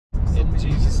In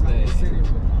Jesus' name.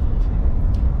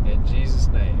 In Jesus'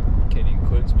 name, can you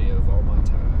cleanse me of all my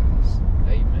ties?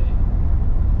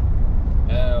 Amen.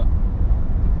 Now,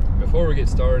 before we get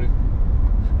started,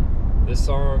 this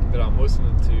song that I'm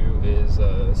listening to is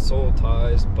Soul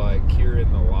Ties by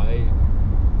Kieran the Light.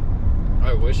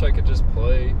 I wish I could just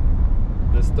play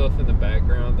this stuff in the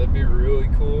background. That'd be really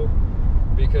cool,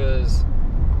 because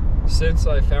since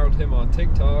I found him on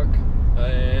TikTok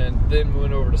and then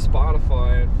went over to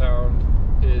Spotify and found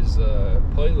his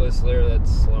playlist there,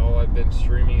 that's all I've been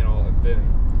streaming and all I've been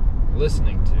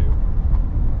listening to,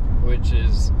 which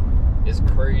is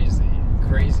crazy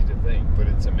to think, but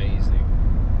it's amazing.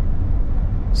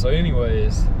 So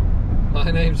anyways,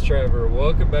 my name's Trevor.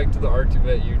 Welcome back to the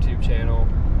R2Vette YouTube channel.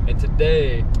 And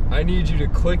today, I need you to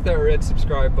click that red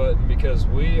subscribe button, because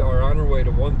we are on our way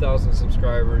to 1,000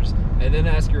 subscribers. And then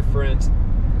ask your friends,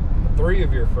 3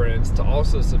 of your friends, to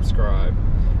also subscribe.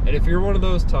 And if you're one of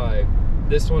those type,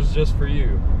 this one's just for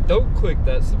you. Don't click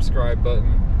that subscribe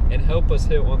button and help us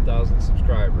hit 1,000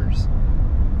 subscribers.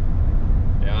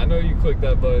 Yeah, I know you clicked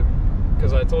that button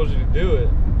because I told you to do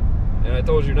it. And I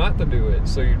told you not to do it,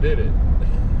 so you did it.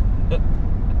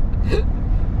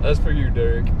 That's for you,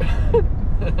 Derek.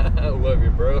 I love you,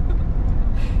 bro.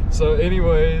 So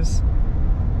anyways,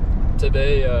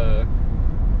 today,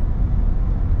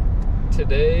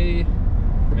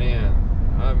 man,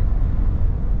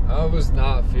 I was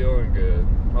not feeling good.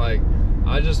 Like,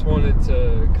 I just wanted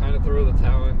to kind of throw the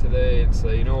towel in today and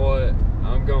say, you know what,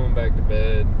 I'm going back to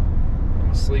bed. I'm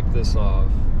gonna sleep this off.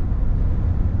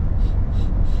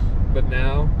 But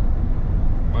now,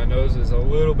 my nose is a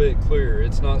little bit clearer.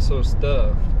 It's not so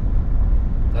stuffed.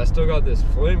 I still got this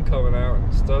phlegm coming out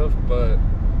and stuff, but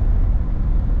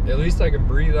at least I can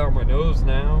breathe out my nose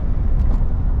now.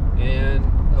 And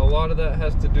a lot of that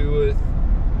has to do with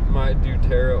my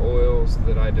DoTERRA oils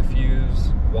that I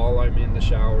diffuse while I'm in the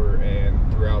shower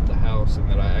and throughout the house, and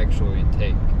that I actually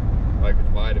take, like with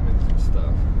vitamins and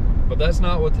stuff. But that's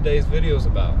not what today's video is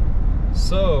about.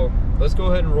 So let's go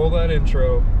ahead and roll that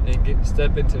intro and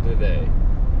step into today.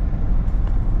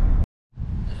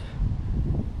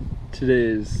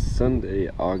 Today is Sunday,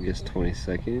 August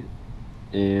 22nd,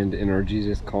 and in our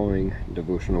Jesus Calling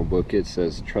devotional book it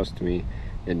says, "Trust me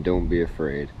and don't be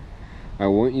afraid." I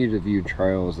want you to view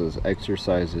trials as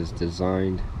exercises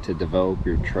designed to develop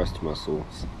your trust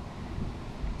muscles.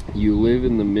 You live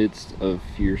in the midst of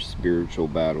fierce spiritual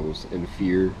battles, and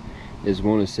fear is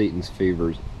one of Satan's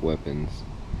favorite weapons.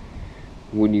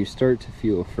 When you start to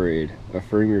feel afraid,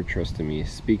 affirm your trust in me.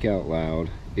 Speak out loud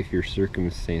if your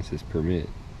circumstances permit.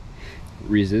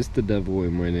 Resist the devil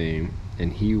in my name,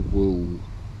 and he will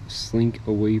slink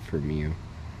away from you.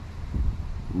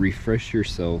 Refresh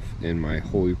yourself in my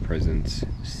holy presence.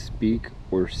 Speak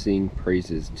or sing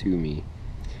praises to me,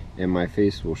 and my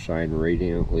face will shine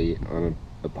radiantly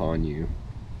upon you.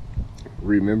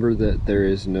 Remember that there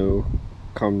is no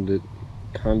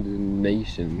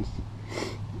condemnation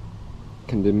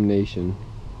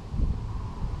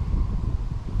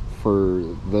for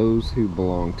those who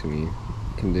belong to me.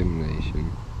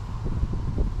 Condemnation.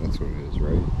 That's what it is,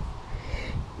 right?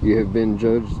 You have been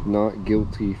judged not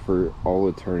guilty for all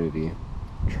eternity.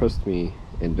 Trust me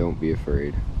and don't be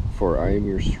afraid, for I am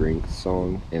your strength,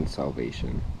 song, and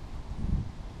salvation.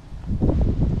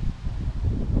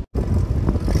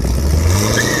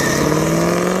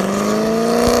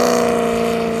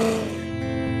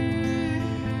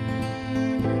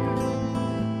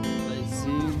 They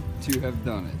seem to have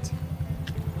done it.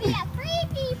 We have 3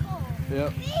 people.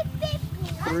 Yep.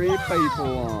 3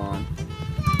 people on.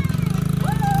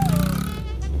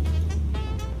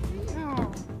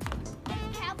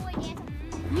 Cowboy dance.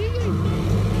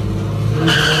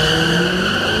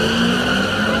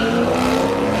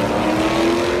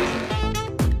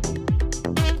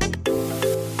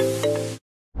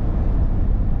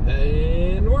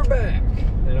 And we're back.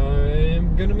 And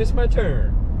I'm gonna miss my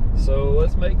turn. So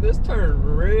let's make this turn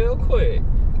real quick.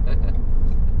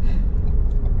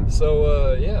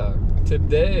 So, yeah,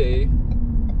 today,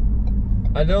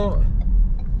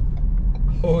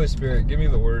 Holy Spirit, give me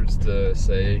the words to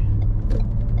say,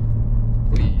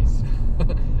 please.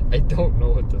 I don't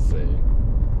know what to say.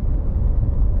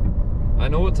 I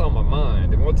know what's on my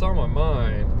mind, and what's on my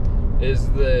mind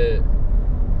is that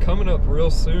coming up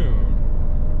real soon,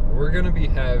 we're gonna be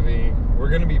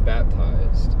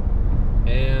baptized.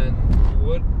 And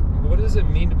what does it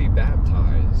mean to be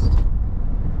baptized?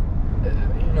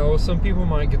 You know, some people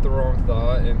might get the wrong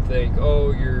thought and think, oh,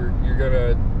 you're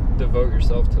gonna devote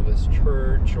yourself to this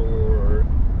church, or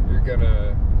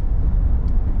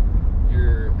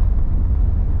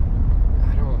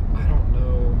I don't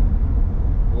know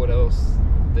what else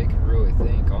they could really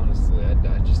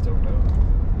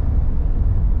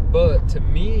to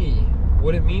me,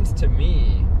 what it means to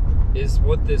me is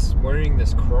what this wearing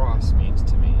this cross means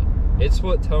to me. It's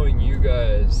what telling you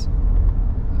guys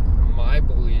my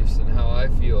beliefs and how I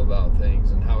feel about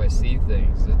things and how I see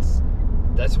things.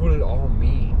 That's what it all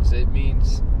means. It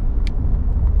means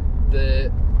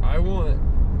that I want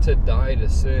to die to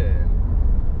sin.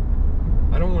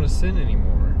 I don't want to sin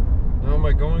anymore. Now, am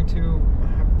I going to?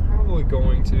 I'm probably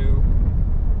going to.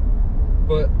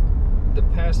 But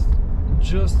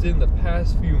just in the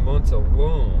past few months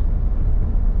alone,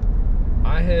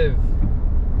 I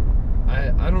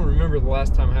don't remember the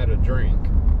last time I had a drink.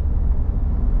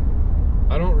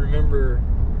 I don't remember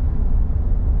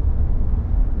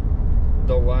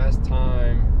the last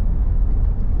time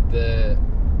that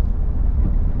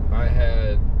I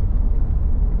had...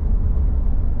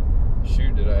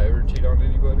 Shoot, did I ever cheat on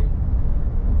anybody?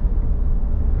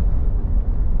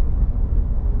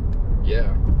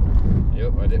 Yeah.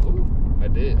 Yep, I did. Ooh, I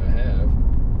did. I have.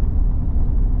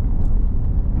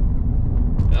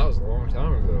 That was a long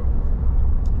time ago.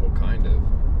 Well, kind of.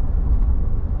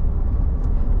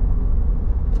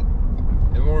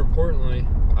 And more importantly,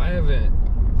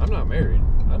 I'm not married.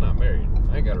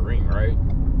 I ain't got a ring, right?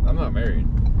 I'm not married.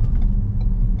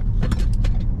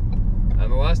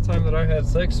 And the last time that I had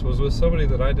sex was with somebody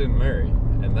that I didn't marry.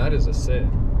 And that is a sin.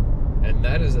 And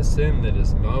that is a sin that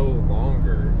is no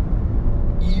longer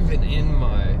even in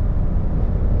my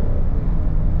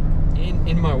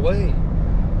way.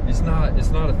 It's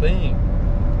not a thing.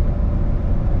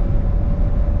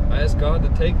 I asked God to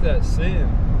take that sin.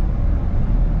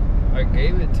 I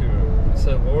gave it to him. I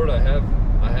said, Lord, I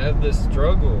have this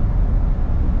struggle.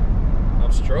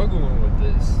 I'm struggling with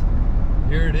this.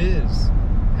 Here it is.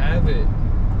 Have it.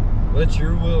 Let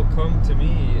your will come to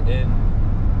me and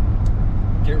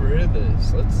get rid of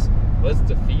this. Let's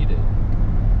defeat it.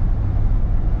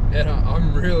 And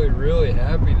I'm really, really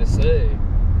happy to say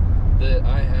that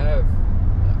I've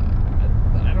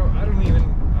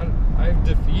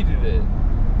defeated it.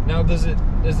 Now,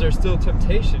 is there still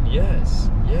temptation? Yes,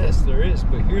 there is.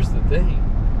 But here's the thing.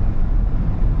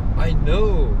 I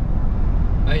know,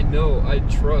 I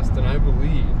trust, and I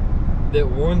believe that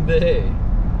one day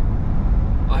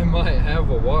I might have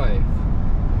a wife.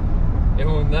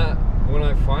 And when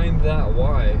I find that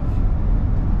wife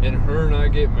and her and I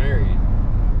get married,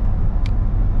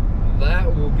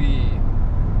 that will be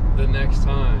the next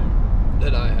time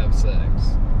that I have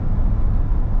sex.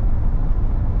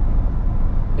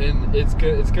 And it's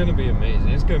going to be amazing.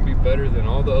 It's going to be better than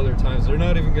all the other times. They're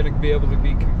not even going to be able to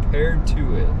be compared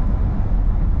to it.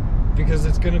 Because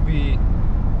it's going to be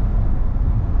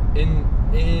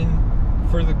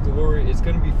for the glory. It's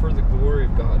going to be for the glory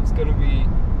of God. It's going to be...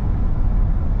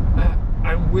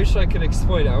 I wish I could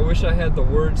explain it. I wish I had the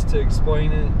words to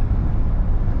explain it.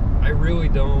 I really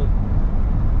don't.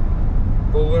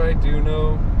 But what I do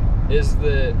know is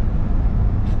that,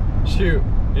 shoot,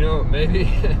 maybe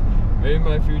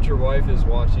my future wife is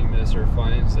watching this or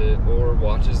finds it or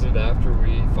watches it after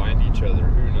we find each other.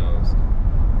 Who knows?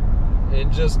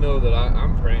 And just know that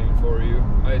I'm praying for you.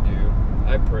 I do.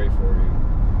 I pray for you.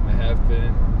 I have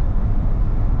been.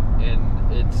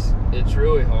 And it's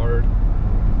really hard.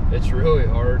 It's really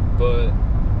hard, but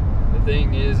the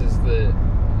thing is that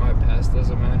my past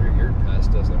doesn't matter, your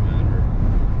past doesn't matter.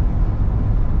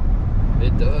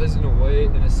 It does in a way,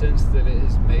 in a sense that it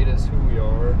has made us who we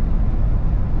are.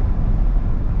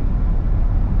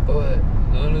 But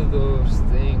none of those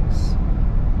things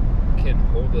can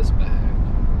hold us back.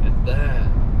 And that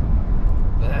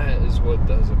is what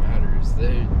doesn't matter, is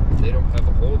they don't have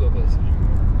a hold of us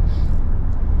anymore.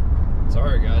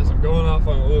 Sorry guys, I'm going off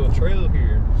on a little trail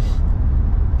here.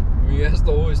 When you ask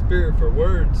the Holy Spirit for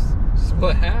words, this is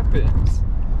what happens.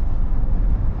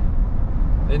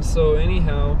 And so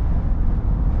anyhow,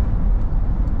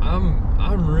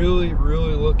 I'm really,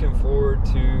 really looking forward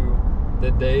to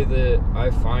the day that I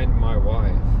find my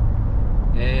wife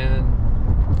and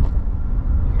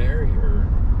marry her,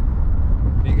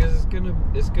 because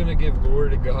it's gonna give glory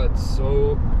to God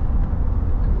so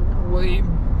way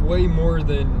more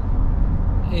than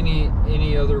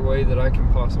any other way that I can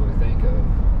possibly think of.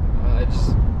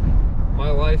 My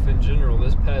life in general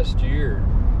this past year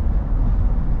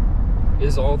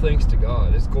is all thanks to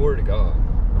God. It's glory to God.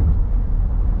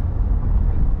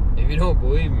 If you don't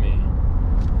believe me,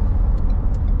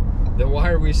 then why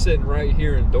are we sitting right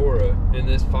here in Dora in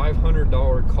this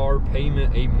 $500 car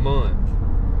payment a month?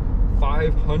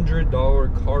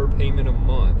 $500 car payment a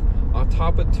month on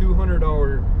top of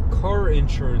 $200 car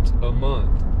insurance a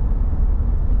month.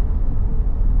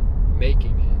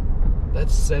 Making it.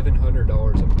 That's $700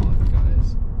 a month,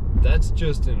 guys. That's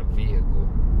just in a vehicle.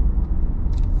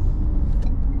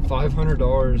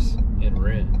 $500 in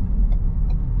rent,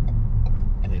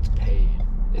 and it's paid.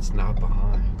 It's not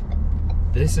behind.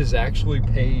 This is actually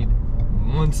paid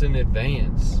months in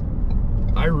advance.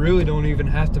 I really don't even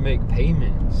have to make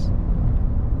payments.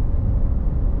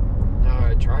 Now,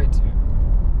 I tried to,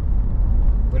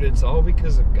 but it's all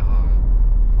because of God.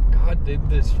 God did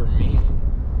this for me.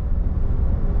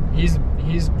 He's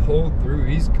pulled through.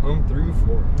 He's come through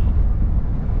for me.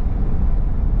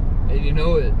 And you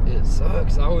know, it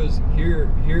sucks. I was here.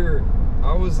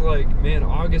 I was like, man,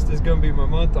 August is going to be my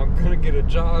month. I'm going to get a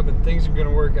job and things are going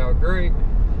to work out great.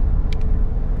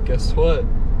 Guess what?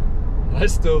 I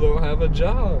still don't have a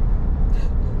job.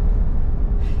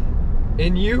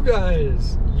 And you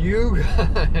guys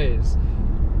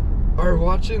are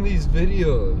watching these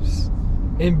videos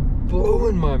and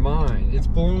blowing my mind. It's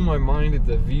blowing my mind at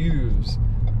the views,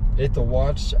 at the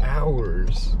watch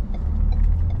hours,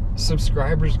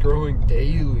 subscribers growing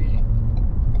daily.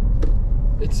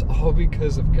 It's all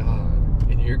because of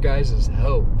God and your guys'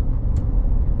 help.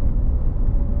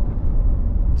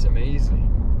 It's amazing.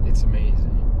 It's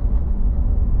amazing.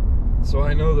 So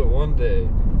I know that one day,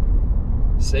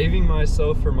 saving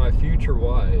myself for my future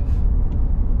wife,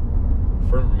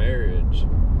 for marriage,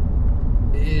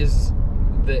 is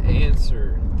the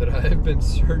answer that I have been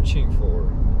searching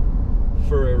for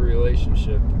a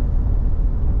relationship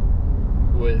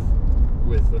with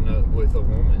a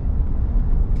woman.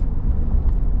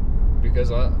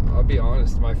 Because I'll be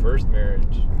honest, my first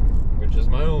marriage, which is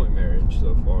my only marriage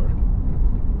so far,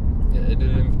 it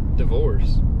ended in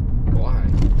divorce. Why?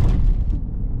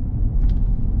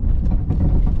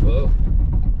 Well,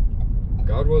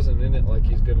 God wasn't in it like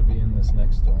he's going to be in this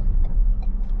next one.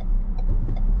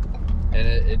 And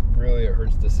it really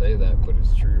hurts to say that, but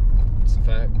it's true. It's a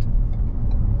fact.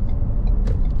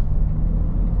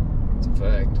 It's a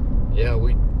fact. Yeah,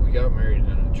 we got married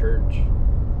in a church.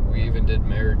 We even did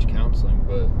marriage counseling,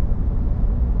 but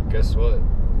guess what?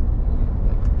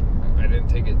 I didn't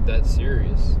take it that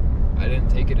serious. I didn't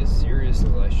take it as serious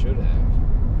as I should have.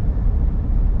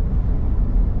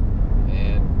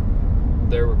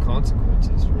 And there were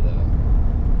consequences for that.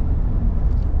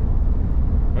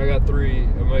 I got 3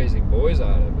 amazing boys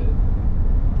out of it.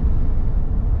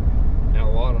 And a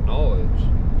lot of knowledge.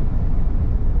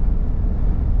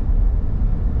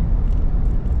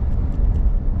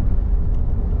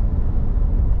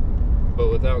 But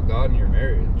without God in your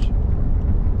marriage,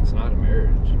 it's not a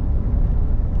marriage.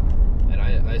 And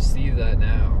I see that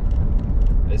now.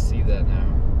 I see that now.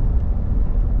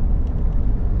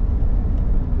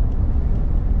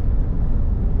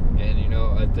 And you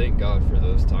know, I thank God for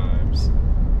those times.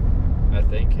 I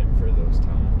thank him for those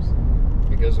times.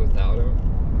 Because without him,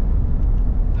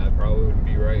 I probably wouldn't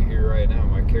be right here right now.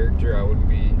 My character, I wouldn't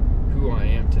be who I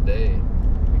am today.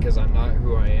 Because I'm not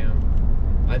who I am.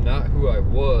 I'm not who I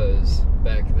was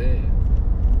back then.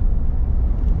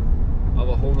 I'm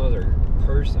a whole nother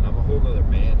person. I'm a whole nother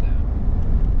man now.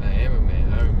 I am a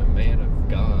man. I'm a man of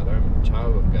God. I'm a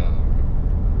child of God.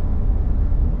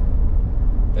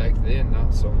 Back then,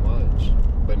 not so much.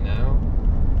 But now,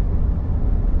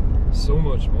 so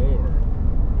much more.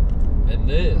 And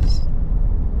this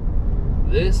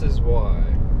is why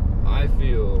I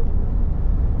feel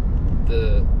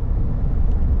that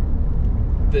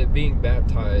being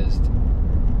baptized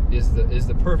is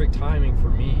the perfect timing for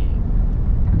me.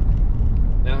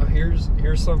 Now here's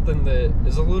something that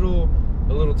is a little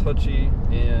touchy,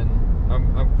 and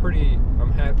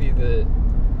I'm happy that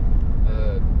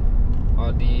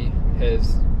Adi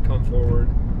has come forward,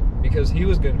 because he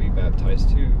was going to be baptized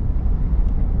too.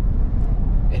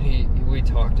 And we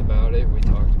talked about it,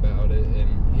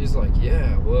 and he's like,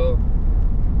 yeah, well,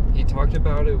 he talked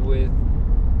about it with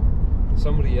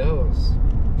somebody else.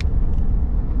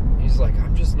 He's like,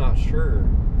 I'm just not sure.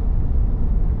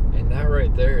 And that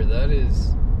right there, that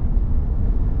is,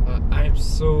 I am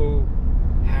so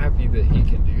happy that he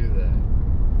can do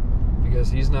that, because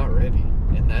he's not ready.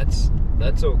 And that's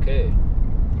okay.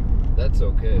 That's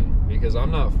okay, because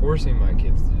I'm not forcing my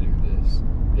kids to do this.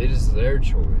 It is their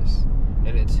choice,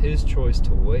 and it's his choice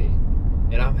to wait.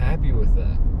 And I'm happy with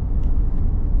that.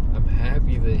 I'm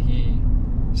happy that he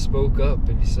spoke up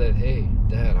and he said, hey,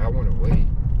 Dad, I want to wait.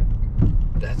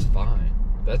 That's fine.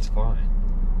 That's fine.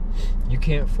 You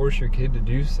can't force your kid to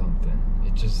do something.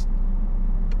 It just,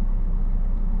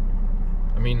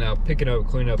 I mean, now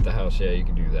cleaning up the house, yeah, you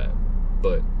can do that.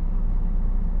 But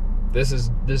this is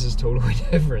totally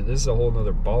different. This is a whole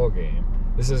nother ball game.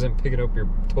 This isn't picking up your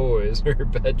toys or your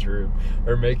bedroom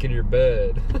or making your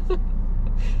bed.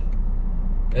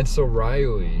 And so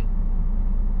Riley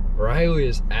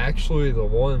is actually the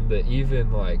one that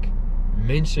even like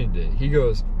mentioned it. He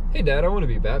goes, hey Dad, I want to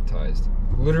be baptized.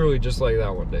 Literally just like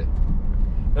that one day.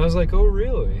 And I was like, oh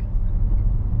really?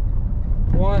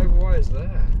 Why is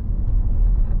that?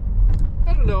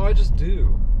 I don't know, I just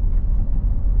do.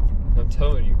 I'm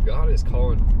telling you, God is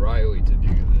calling Riley to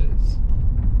do this.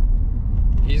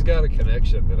 He's got a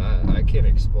connection that I can't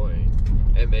explain.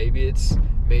 And maybe it's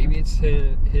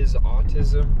his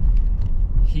autism.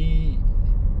 He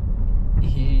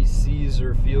sees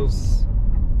or feels,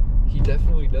 he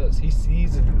definitely does. He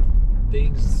sees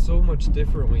things so much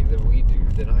differently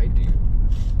than I do.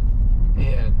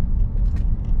 And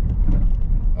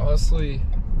honestly,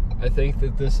 I think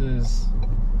that this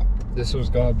was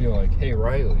God being like, hey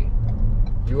Riley,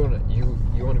 you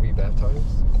wanna be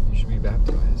baptized? You should be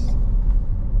baptized.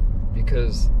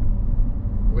 Because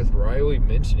with Riley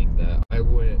mentioning that, I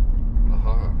went,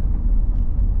 aha,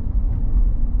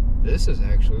 this is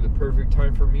actually the perfect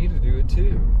time for me to do it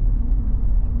too.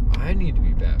 I need to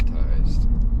be baptized.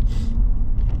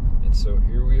 And so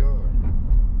here we are,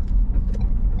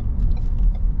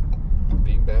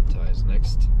 being baptized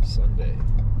next Sunday.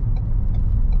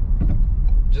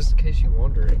 Just in case you're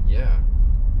wondering, yeah,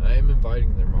 I am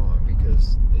inviting their mom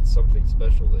because it's something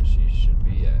special that she should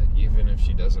be at, even if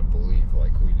she doesn't believe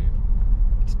like we do.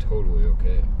 It's totally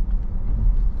okay.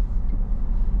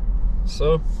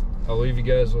 So, I'll leave you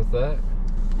guys with that.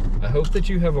 I hope that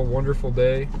you have a wonderful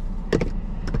day.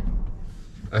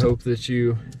 I hope that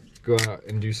you go out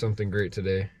and do something great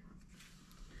today.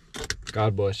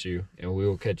 God bless you, and we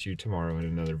will catch you tomorrow in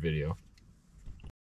another video.